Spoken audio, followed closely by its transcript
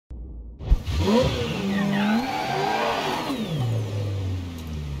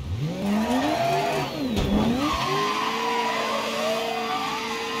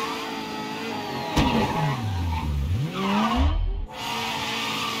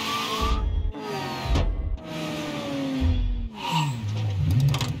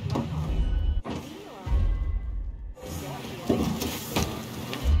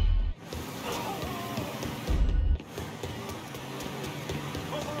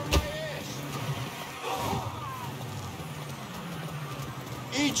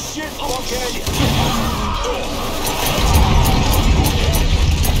Eat shit, fuckhead!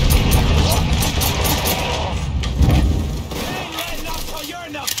 Ain't letting up till you're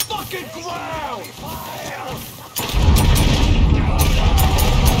in the fucking ground!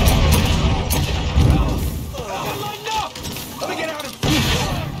 Lighten up! Let me get out of here!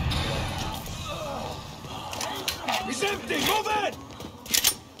 He's empty! Move it!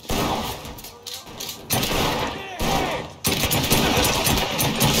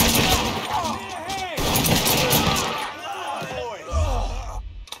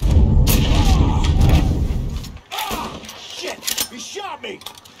 Me.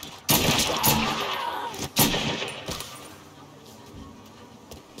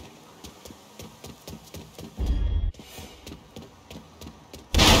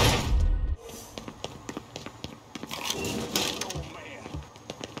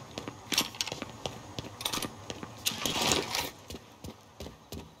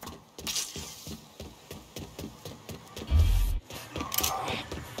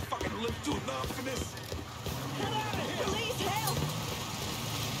 Fucking live too long for this. Get out of here! Please help!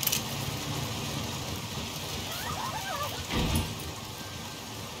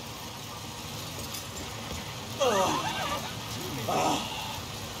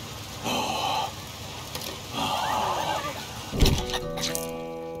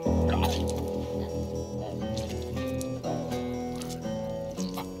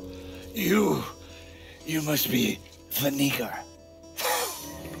 You must be Vanigar.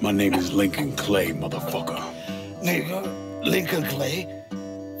 My name is Lincoln Clay, motherfucker. Nigga, Lincoln Clay?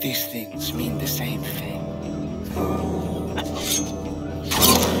 These things mean the same thing.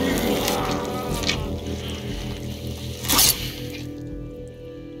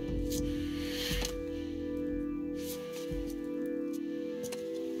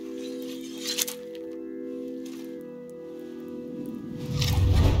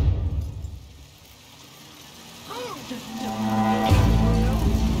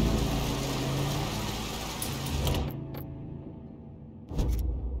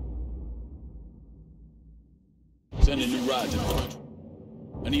 Send a new ride to me.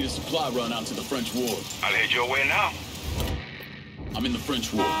 I need a supply run out to the French ward. I'll head your way now. I'm in the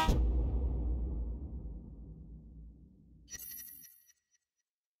French ward.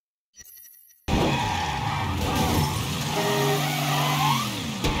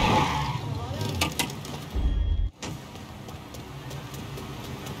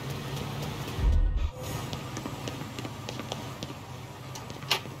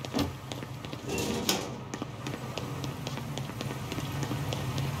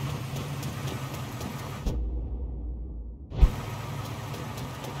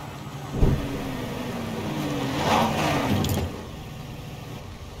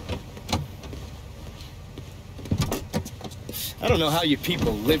 I don't know how you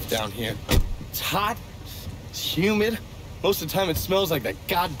people live down here. It's hot, it's humid. Most of the time it smells like the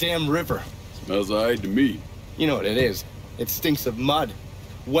goddamn river. Smells alright to me. You know what it is. It stinks of mud.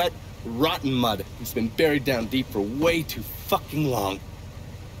 Wet, rotten mud. It's been buried down deep for way too fucking long.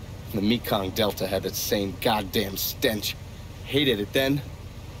 The Mekong Delta had that same goddamn stench. Hated it then,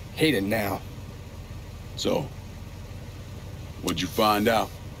 hate it now. So, what'd you find out?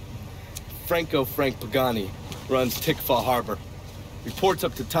 Frank Pagani runs Tikfa Harbor. Reports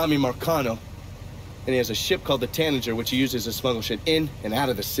up to Tommy Marcano, and he has a ship called the Tanager, which he uses to smuggle shit in and out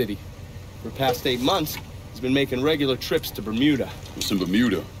of the city. For the past 8 months, he's been making regular trips to Bermuda. What's in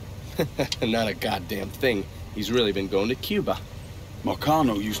Bermuda? Not a goddamn thing. He's really been going to Cuba.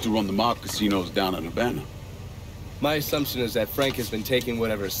 Marcano used to run the mob casinos down in Havana. My assumption is that Frank has been taking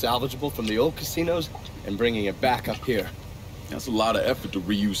whatever is salvageable from the old casinos and bringing it back up here. That's a lot of effort to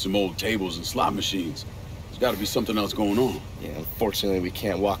reuse some old tables and slot machines. There's got to be something else going on. Yeah, unfortunately, we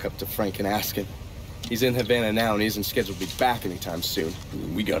can't walk up to Frank and ask him. He's in Havana now, and he isn't scheduled to be back anytime soon.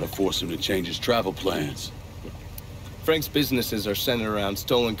 We gotta force him to change his travel plans. Frank's businesses are centered around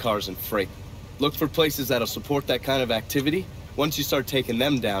stolen cars and freight. Look for places that'll support that kind of activity. Once you start taking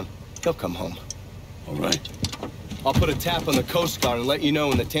them down, he'll come home. All right. I'll put a tap on the Coast Guard and let you know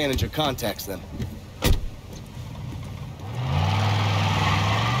when the Tanager contacts them.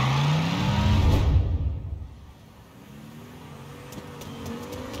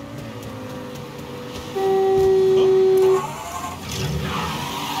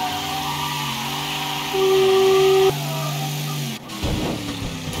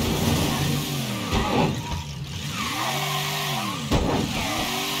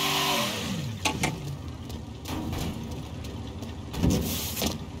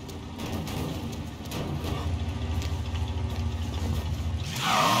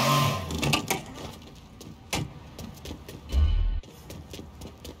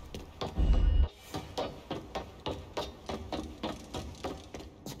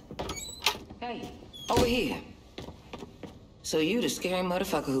 here. So you the scary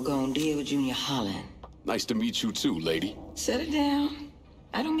motherfucker who gonna deal with Junior Holland. Nice to meet you too, lady. Set it down.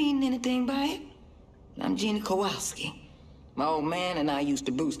 I don't mean anything by it. I'm Gina Kowalski. My old man and I used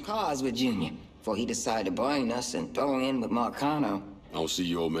to boost cars with Junior before he decided to brain us and throw in with Marcano. I don't see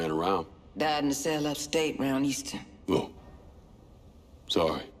your old man around. Died in the cell upstate round Easton. Oh.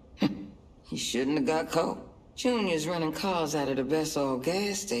 Sorry. He shouldn't have got caught. Junior's running cars out of the best old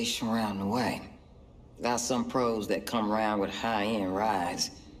gas station around the way. Got some pros that come around with high-end rides.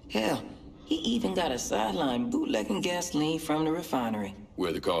 Hell, he even got a sideline bootlegging gasoline from the refinery.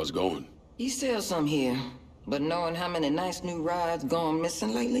 Where the car's going? He sells some here, but knowing how many nice new rides gone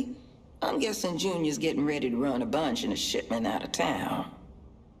missing lately, I'm guessing Junior's getting ready to run a bunch in a shipment out of town.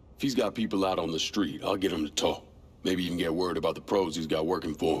 If he's got people out on the street, I'll get him to talk. Maybe even get word about the pros he's got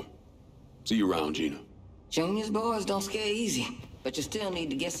working for him. See you around, Gina. Junior's boys don't scare easy, but you still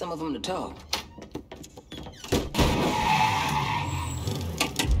need to get some of them to talk.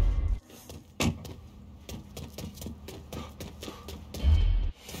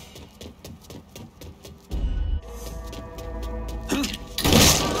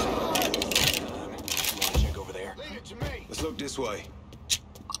 Check over there. Leave it to me. Let's look this way.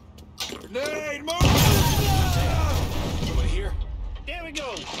 Grenade, move! Somebody here? There we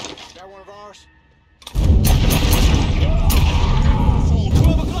go. Got one of ours? Full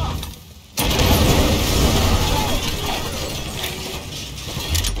 12 o'clock.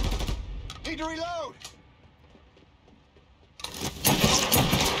 Need to reload.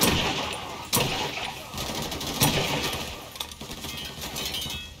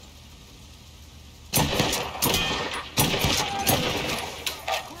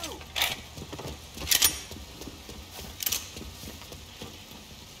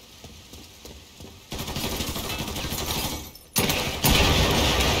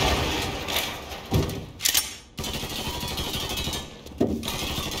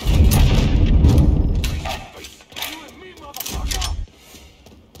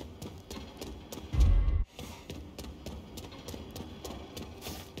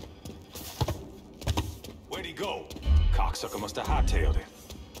 Where'd he go? Cocksucker must have hightailed it.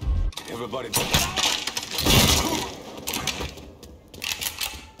 Everybody...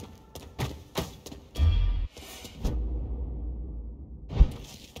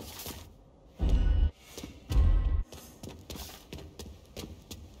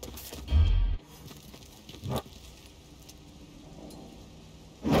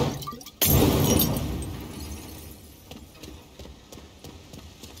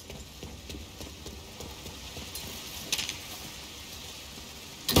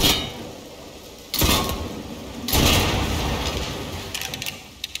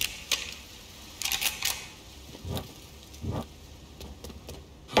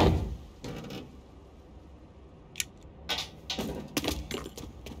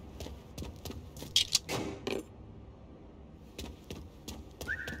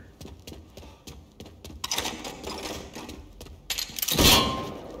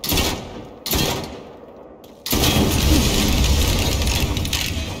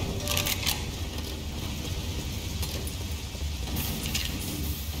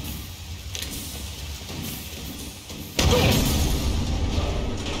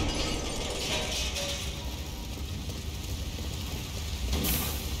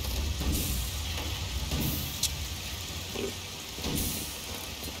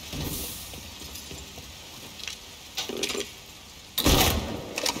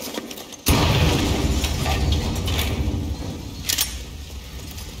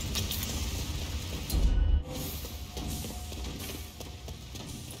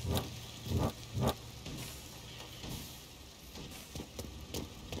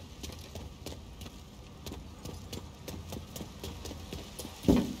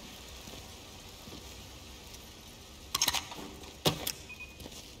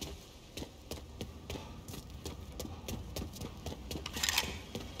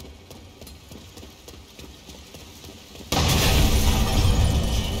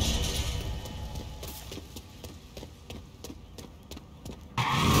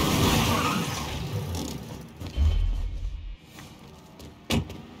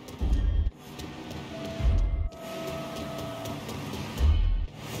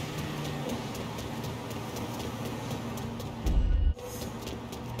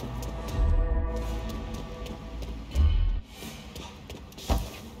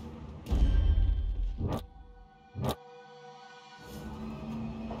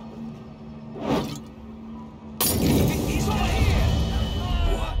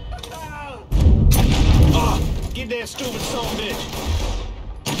 Get that stupid son of a bitch.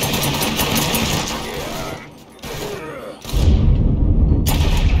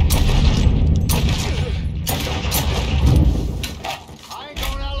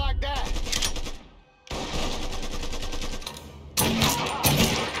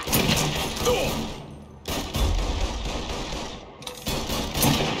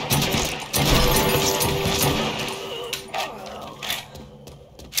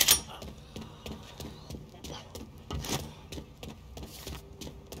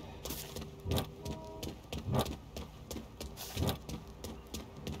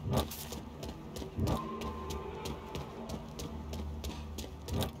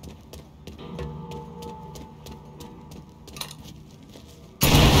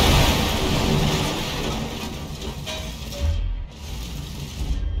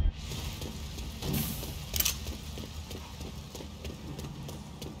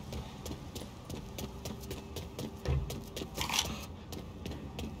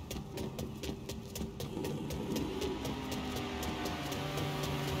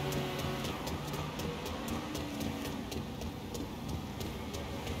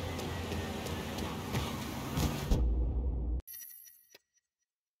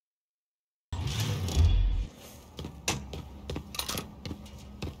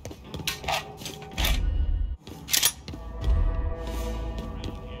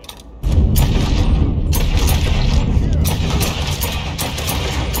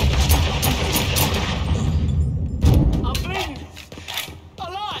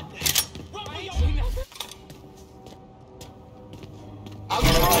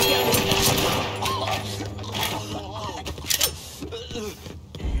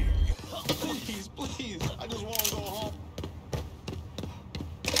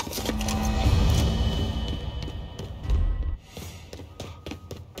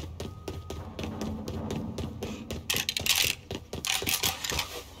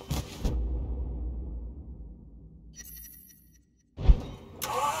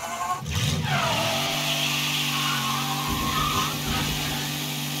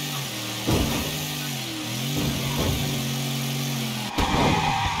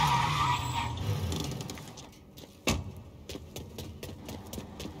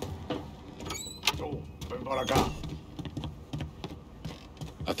 Por acá.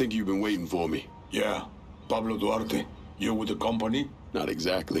 I think you've been waiting for me. Yeah. Pablo Duarte. You with the company? Not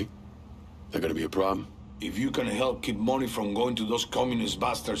exactly. That gonna be a problem? If you can help keep money from going to those communist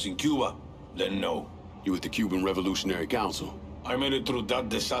bastards in Cuba, then no. You with the Cuban Revolutionary Council? I made it through that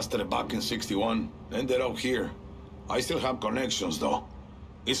disaster back in '61. Ended up here. I still have connections, though.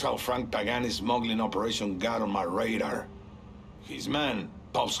 It's how Frank Pagani's smuggling operation got on my radar. His man,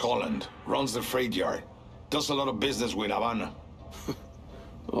 Pops Holland, runs the freight yard. Does a lot of business with Havana.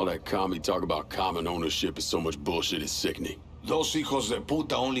 All that commie talk about common ownership is so much bullshit, it's sickening. Those hijos de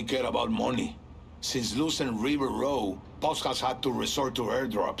puta only care about money. Since losing River Row, Pops has had to resort to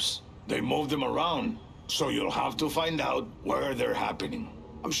airdrops. They move them around, so you'll have to find out where they're happening.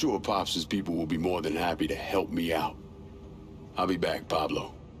 I'm sure Pops' people will be more than happy to help me out. I'll be back,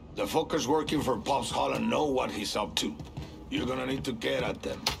 Pablo. The fuckers working for Pops Holland know what he's up to. You're gonna need to get at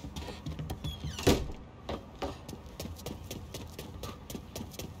them.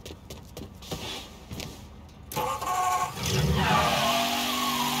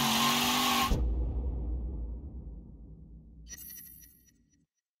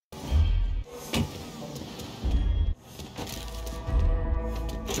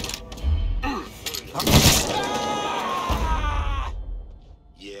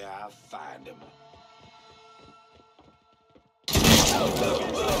 Yeah, I'll find him.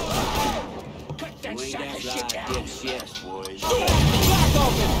 Cut that shit down. Yes, boys. Black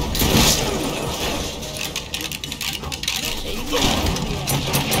open!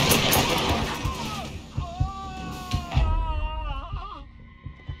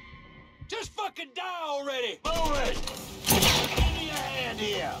 Just fucking die already! Move it! Give me your hand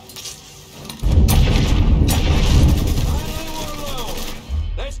here!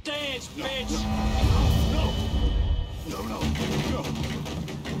 Let's dance, bitch! No! No, no, no!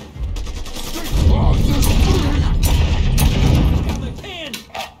 Stay off this street! Got the pin!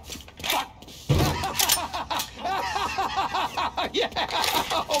 Fuck! Yeah!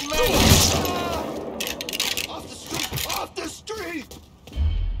 Oh, man! Off the street! Off the street!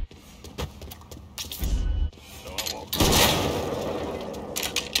 No, I won't.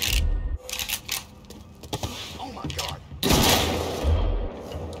 Oh, my God!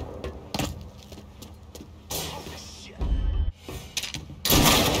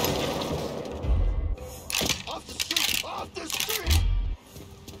 Off the street!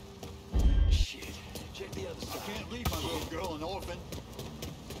 Shit. Check the other side. I can't leave my little girl an orphan.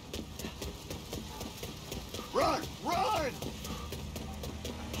 Run! Run!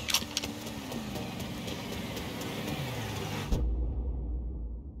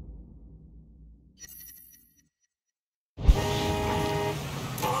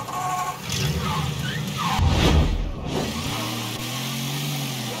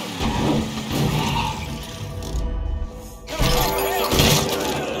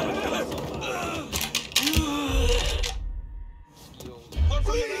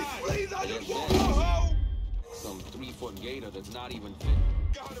 Some 3-foot gator that's not even fit.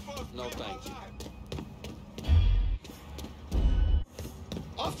 No thank you.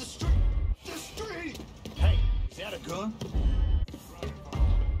 Off the street! The street! Hey, is that a gun?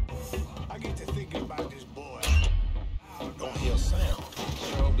 I get to thinking about this boy. I don't hear sound.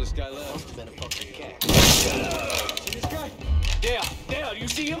 Sure hope this guy left. Been a fucking cat. See this guy? There, you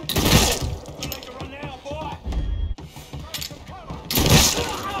see him? You like to run now, boy?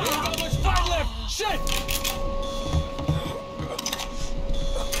 Ain't got much fight left! Shit!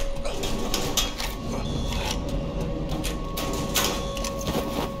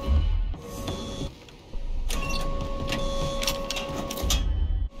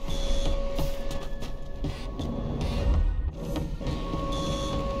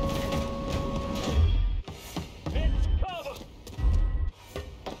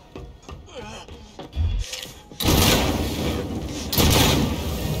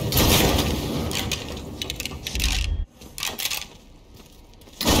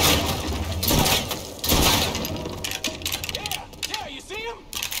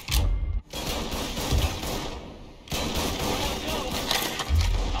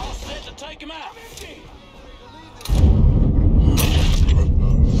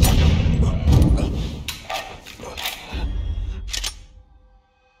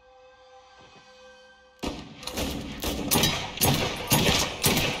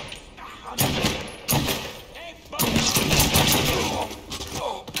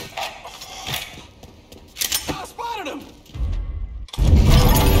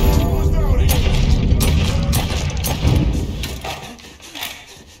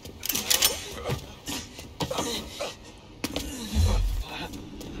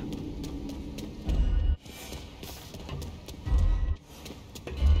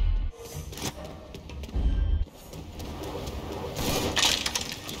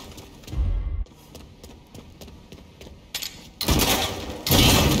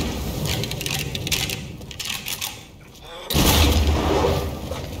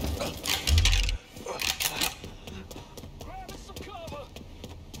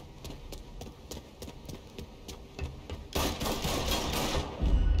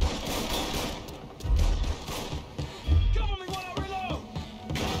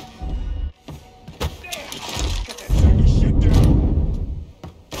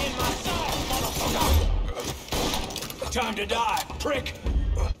 to die, prick!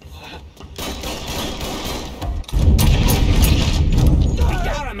 We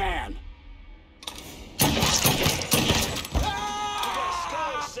got a man!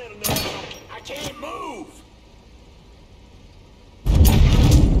 I can't move!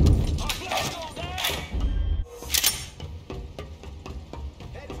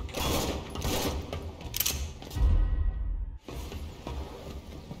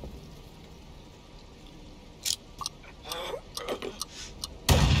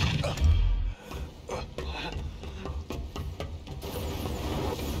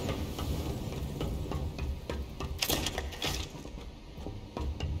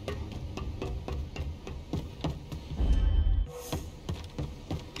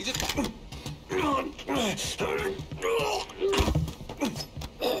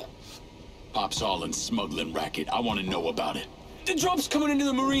 Pop's all in smuggling racket. I want to know about it. The drop's coming into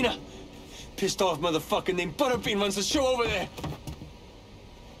the marina. Pissed off motherfucker named Butterbean runs the show over there.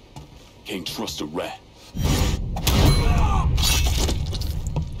 Can't trust a rat.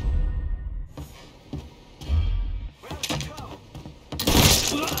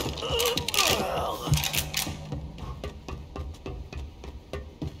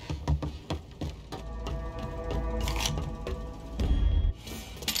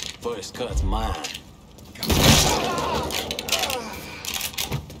 First cut's mine.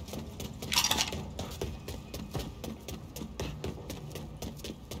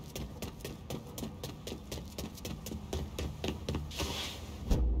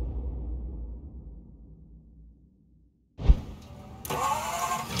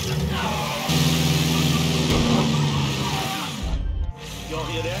 Y'all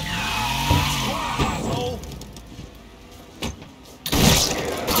hear that? Asshole!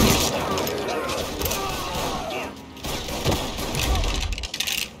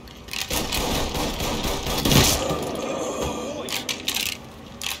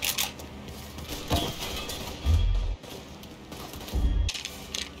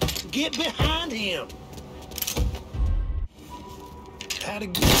 Get behind him! How'd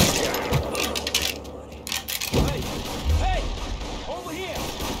it get? Hey! Hey! Over here!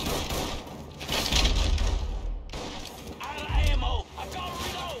 Out of ammo! I gotta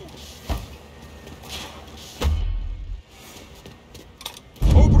reload!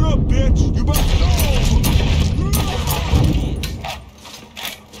 Open up, bitch! You about to go!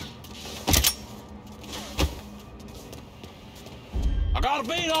 I got a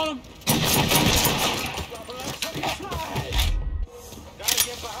beat on him! Gotta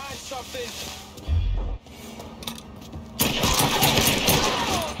get behind something!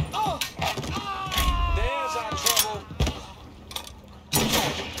 There's our trouble!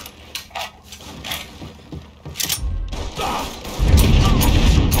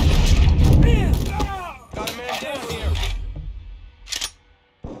 Got a man down here!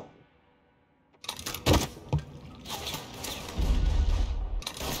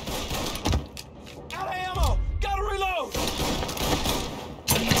 Out of ammo! Gotta reload!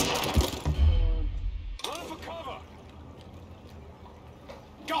 Run for cover!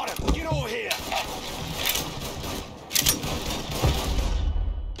 Got him! Get over here!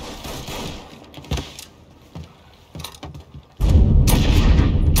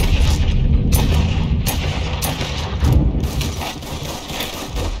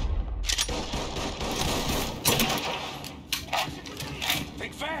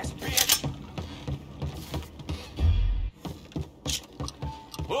 Think fast, bitch!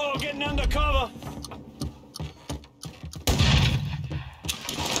 Whoa, getting under cover!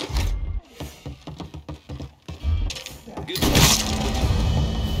 Good.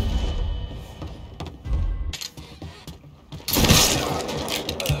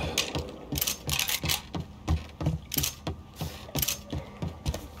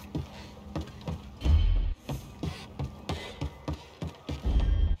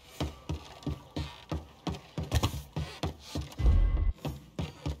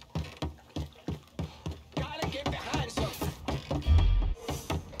 Gotta get behind something.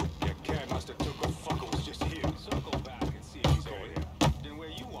 Your cat must have took a fucker was just here. Circle back and see if he's over here.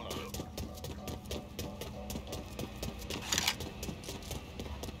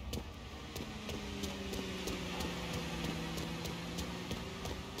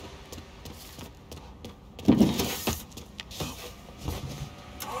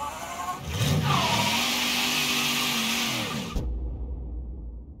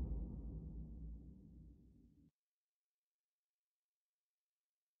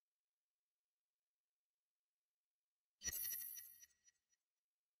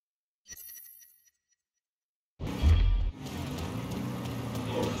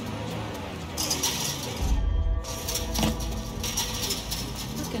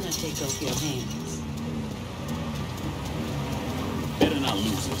 gonna take off your hands. Better not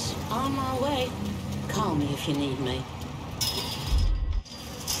lose this. On my way. Call me if you need me.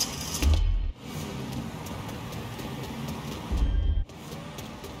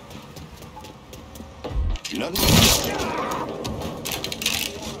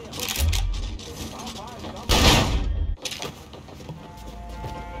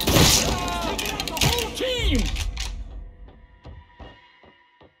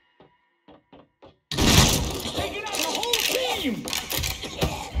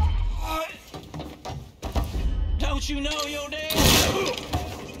 Don't you know you're dead?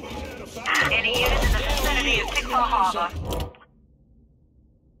 Any units in the vicinity of Tickfall Harbor.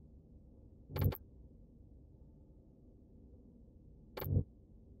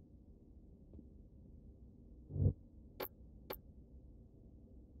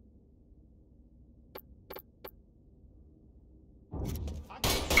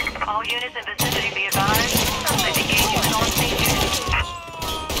 All units in vicinity be advised. Suspect engagement on station.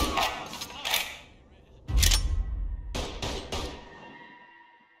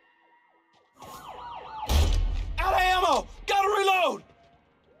 Out of ammo! Gotta reload!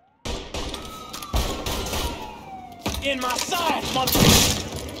 In my sights, motherfucker!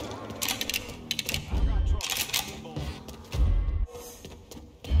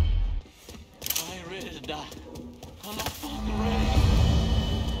 I ain't ready to die. I'm not fucking ready.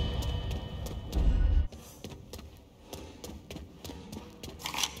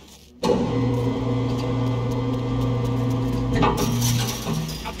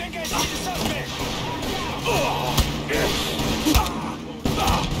 I think I see the suspect!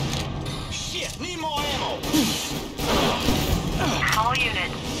 Shit, need more ammo! All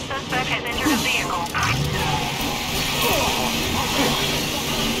units. Suspect has entered a vehicle.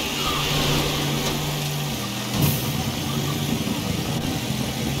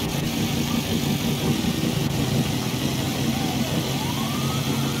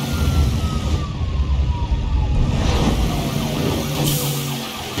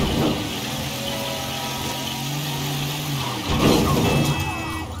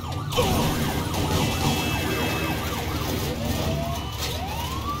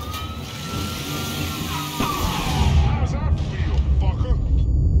 How's that feel, fucker?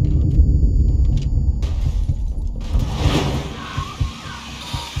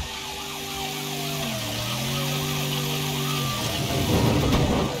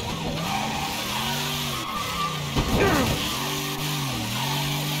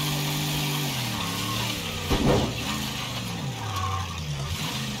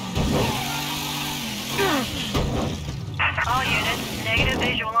 All units. Negative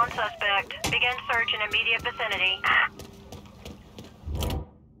visual on suspect. Begin search in immediate vicinity.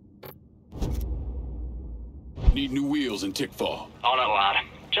 Need new wheels in Tickfall. On it, lad.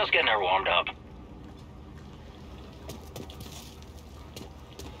 Just getting her warmed up.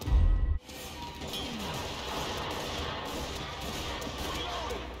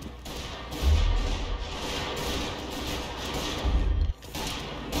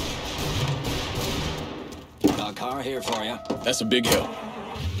 Got a car here for you. That's a big help.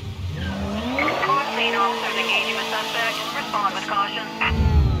 Report scene officers engaging with suspect. Respond with caution.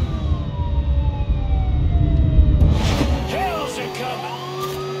 Hell's a coming!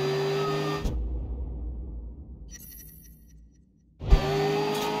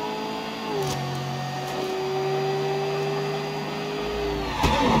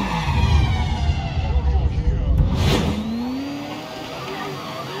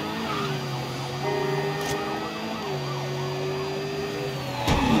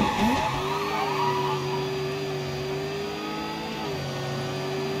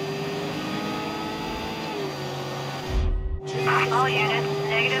 All units.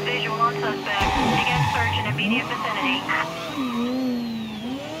 Negative visual on suspect. Begin search in immediate vicinity.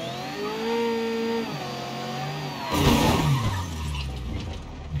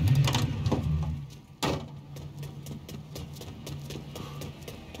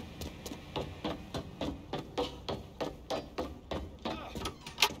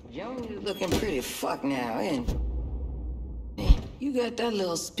 Junior's looking pretty fucked now, ain't he? You got that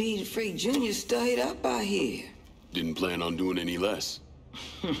little speed freak Junior stayed up out here. Didn't plan on doing any less.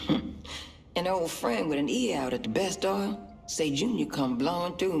 An old friend with an E out at the best oil say Junior come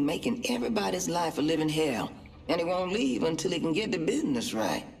blowing through, making everybody's life a living hell, and he won't leave until he can get the business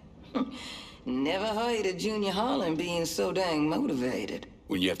right. Never heard of Junior Holland being so dang motivated.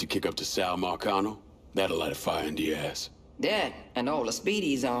 When you have to kick up to Sal Marcano, that'll light a fire into your ass. That and all the speed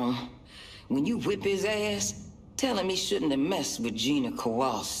he's on. When you whip his ass, tell him he shouldn't have messed with Gina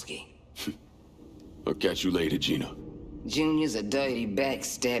Kowalski. I'll catch you later, Gina. Junior's a dirty,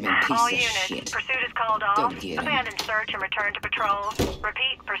 backstabbing piece All of units, shit. pursuit is called off. Go get him. Abandon search and return to patrol.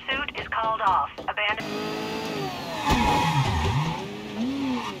 Repeat, pursuit is called off. Abandon...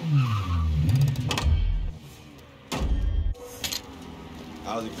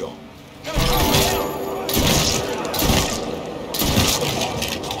 How's it going?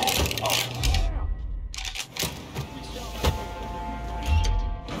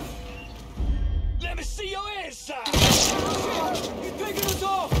 Let me see your inside! He's picking us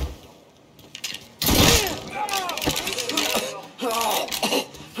off!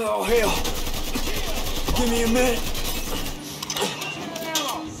 Oh, hell. Give me a minute.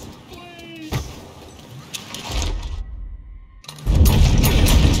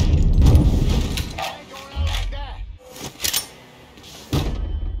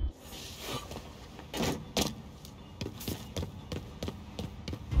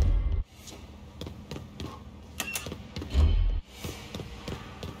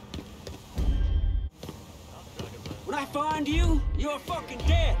 When I find you, you're fucking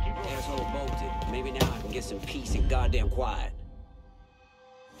dead. Asshole bolted. Maybe now I can get some peace and goddamn quiet.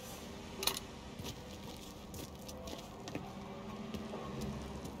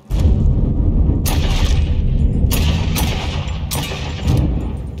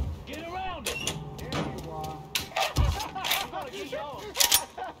 Get around it. There you are.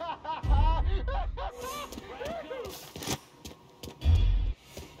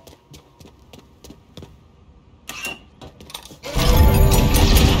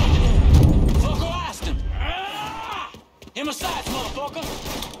 In my sights, motherfucker!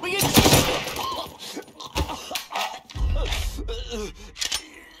 We get...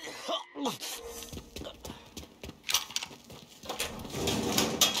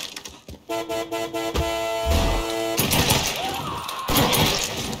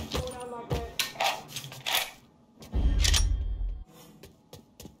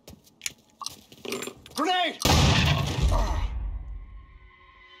 Grenade!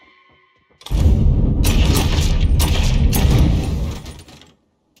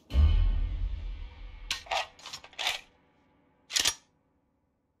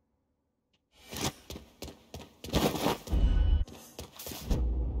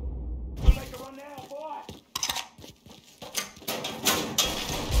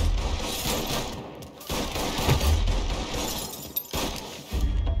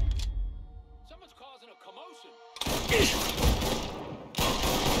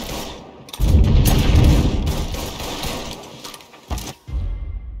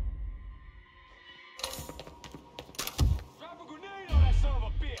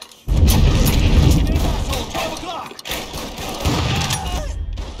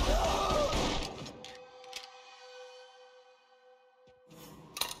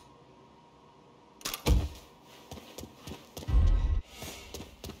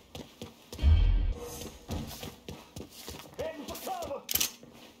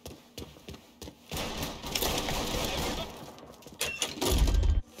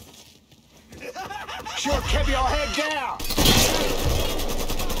 Sure kept your head down!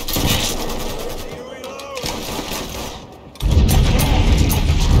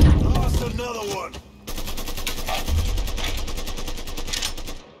 Lost another one!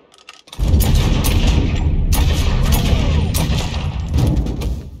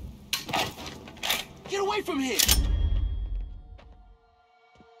 Get away from here!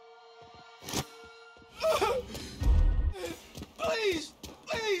 Please!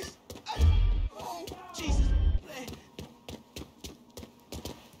 Please! Oh, Jesus!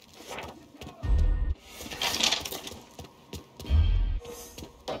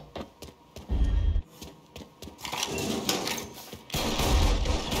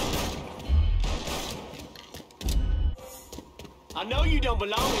 I know you don't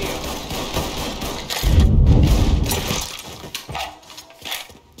belong here.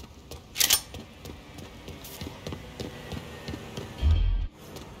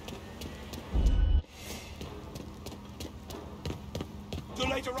 Too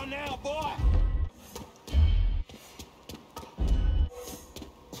late to run now, boy!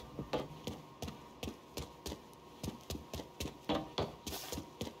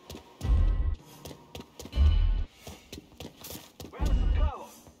 Grab some cover.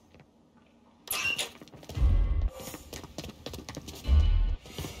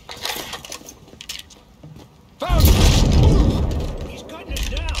 Found him! He's cutting it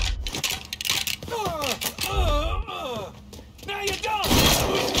down! Now you're done!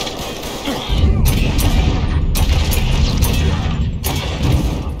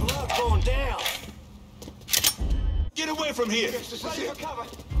 Blood going down! Get away from here! Ready for cover!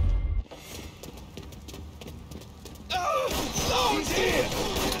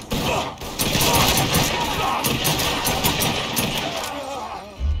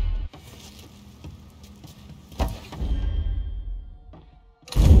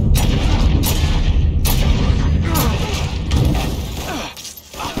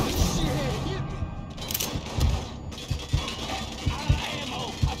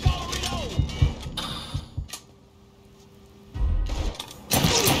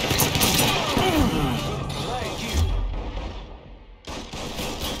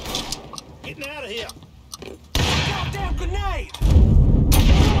 Getting out of here! Goddamn grenade!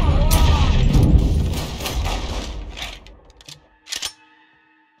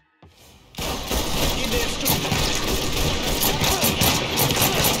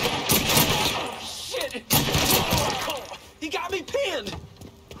 Shit! He got me pinned!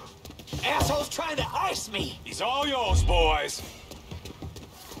 Asshole's trying to ice me! He's all yours, boys.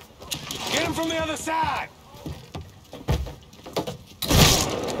 Get him from the other side!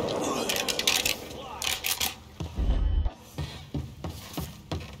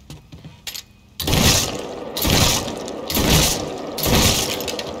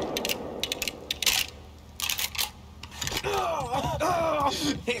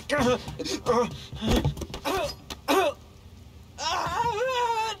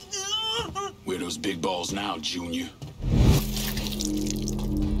 Where those big balls now, Junior?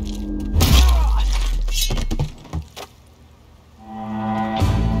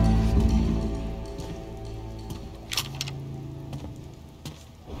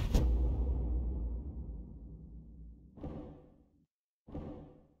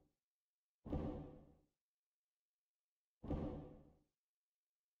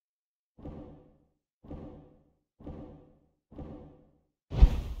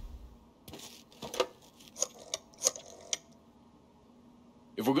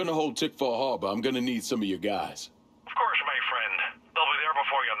 If we're gonna hold Tickfall Harbor, I'm gonna need some of your guys. Of course, my friend. They'll be there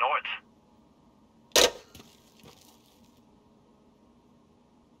before you know it.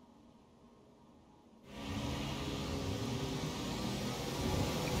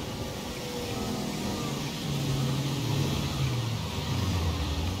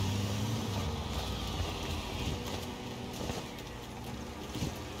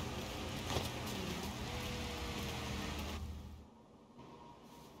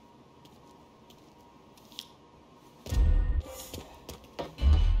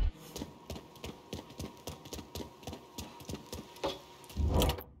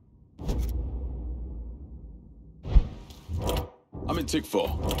 I'm in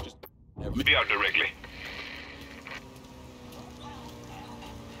Tickfall. Just Be out directly.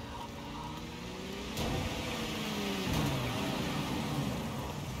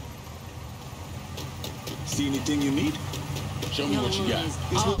 See anything you need? Show me what you got.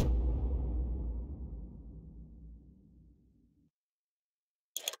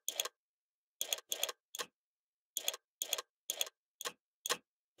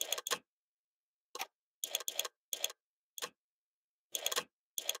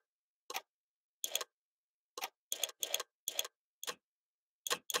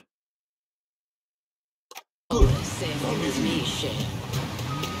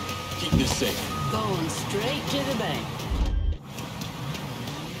 Keep this safe. Going straight to the bank.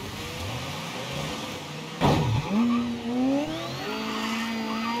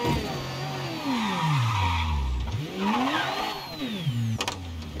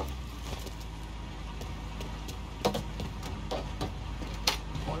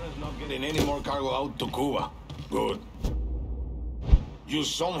 Juana's not getting any more cargo out to Cuba. Good. You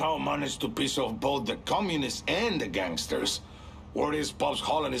somehow managed to piss off both the communists and the gangsters. Word is Pops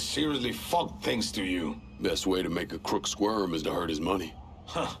Holland is seriously fucked thanks to you. Best way to make a crook squirm is to hurt his money.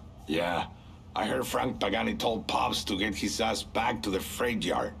 Huh, yeah. I heard Frank Pagani told Pops to get his ass back to the freight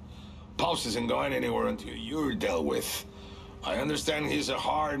yard. Pops isn't going anywhere until you're dealt with. I understand he's a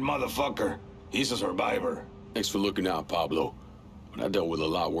hard motherfucker. He's a survivor. Thanks for looking out, Pablo. But I dealt with a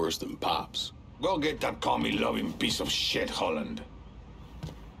lot worse than Pops. Go get that commie-loving piece of shit, Holland.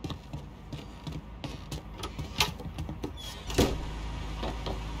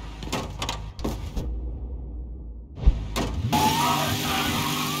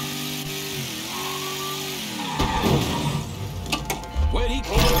 Where'd he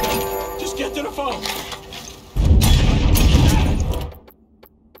go? Just get to the phone.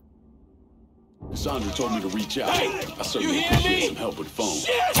 Cassandra told me to reach out. Hey, I certainly you hear appreciate me? some help with the phone.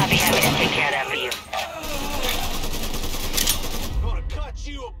 I'll be happy to take care of that for you. Gonna cut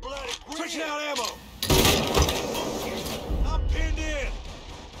you a bloody grin. Switching out ammo. I'm pinned in.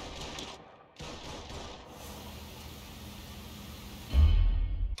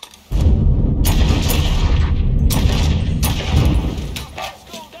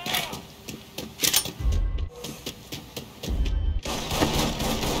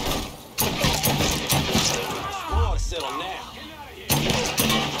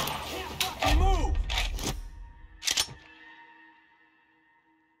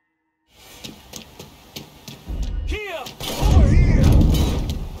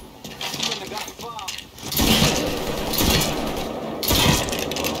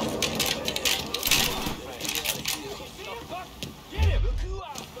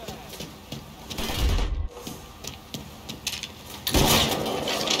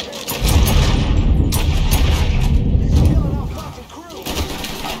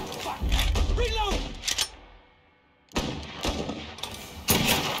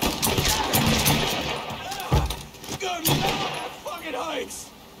 lights!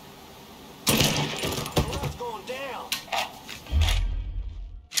 What's going down?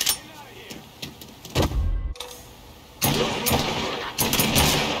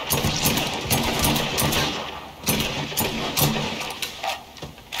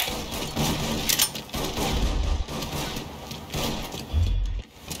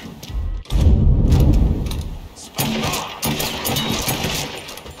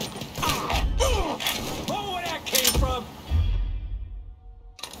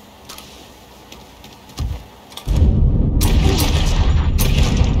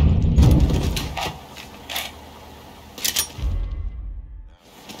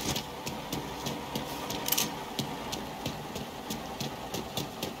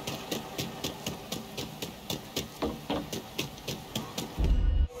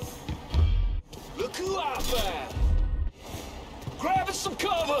 Grabbing some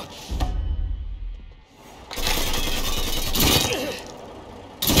cover!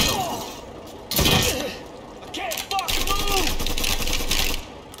 I can't fucking move!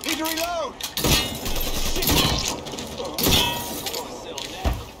 Need to reload!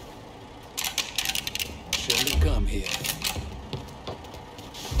 Shouldn't have come here.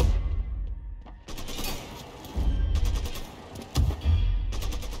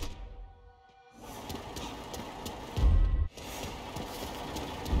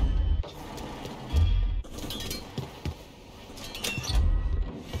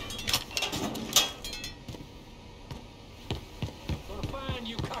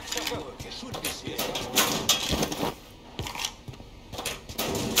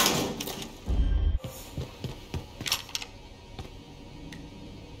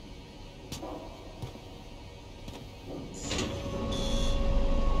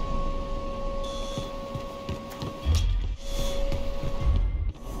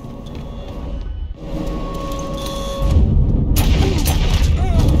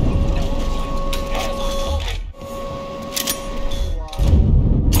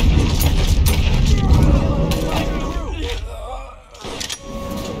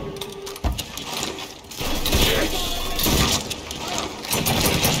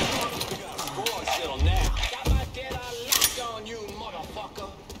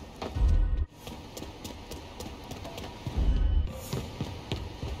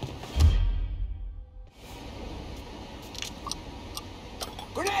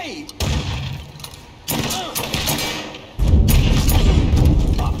 Grenade!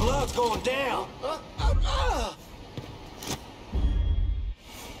 My blood's going down.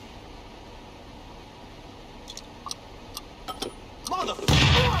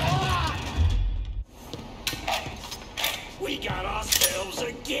 Motherfucker! We got ourselves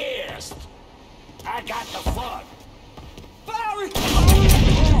a guest. I got the front. Barry!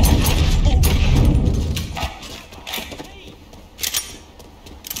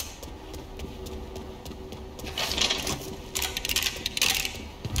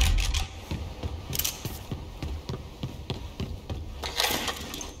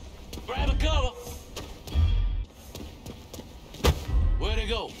 Where'd he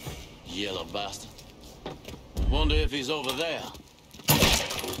go? Yellow bastard. Wonder if he's over there.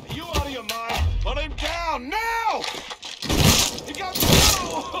 Are you out of your mind? Put him down now! You got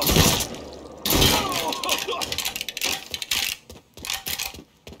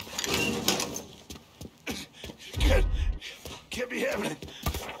can't be happening.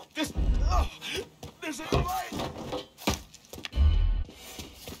 This isn't right.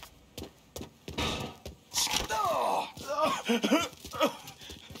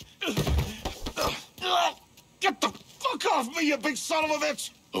 Get the fuck off me, you big son of a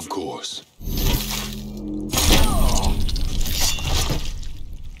bitch! Of course.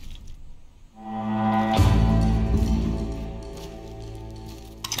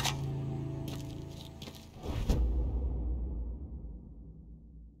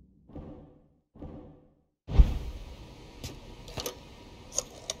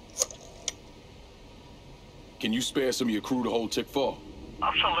 Can you spare some of your crew to hold Tick 4?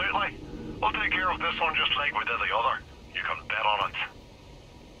 Absolutely. We'll take care of this one just like we did the other. You can bet on it.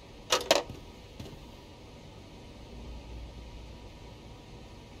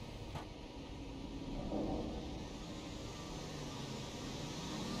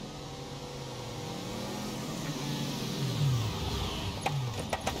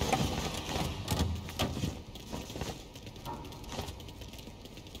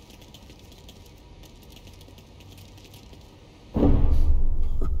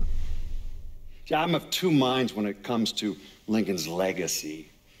 I'm of two minds when it comes to Lincoln's legacy.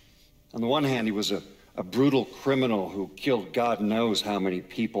 On the one hand, he was a brutal criminal who killed God knows how many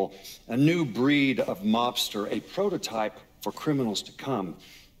people, a new breed of mobster, a prototype for criminals to come.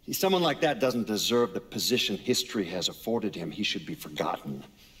 See, someone like that doesn't deserve the position history has afforded him. He should be forgotten,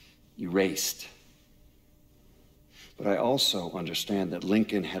 erased. But I also understand that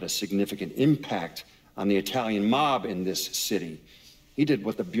Lincoln had a significant impact on the Italian mob in this city. He did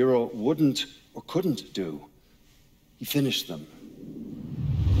what the Bureau wouldn't or couldn't do. He finished them.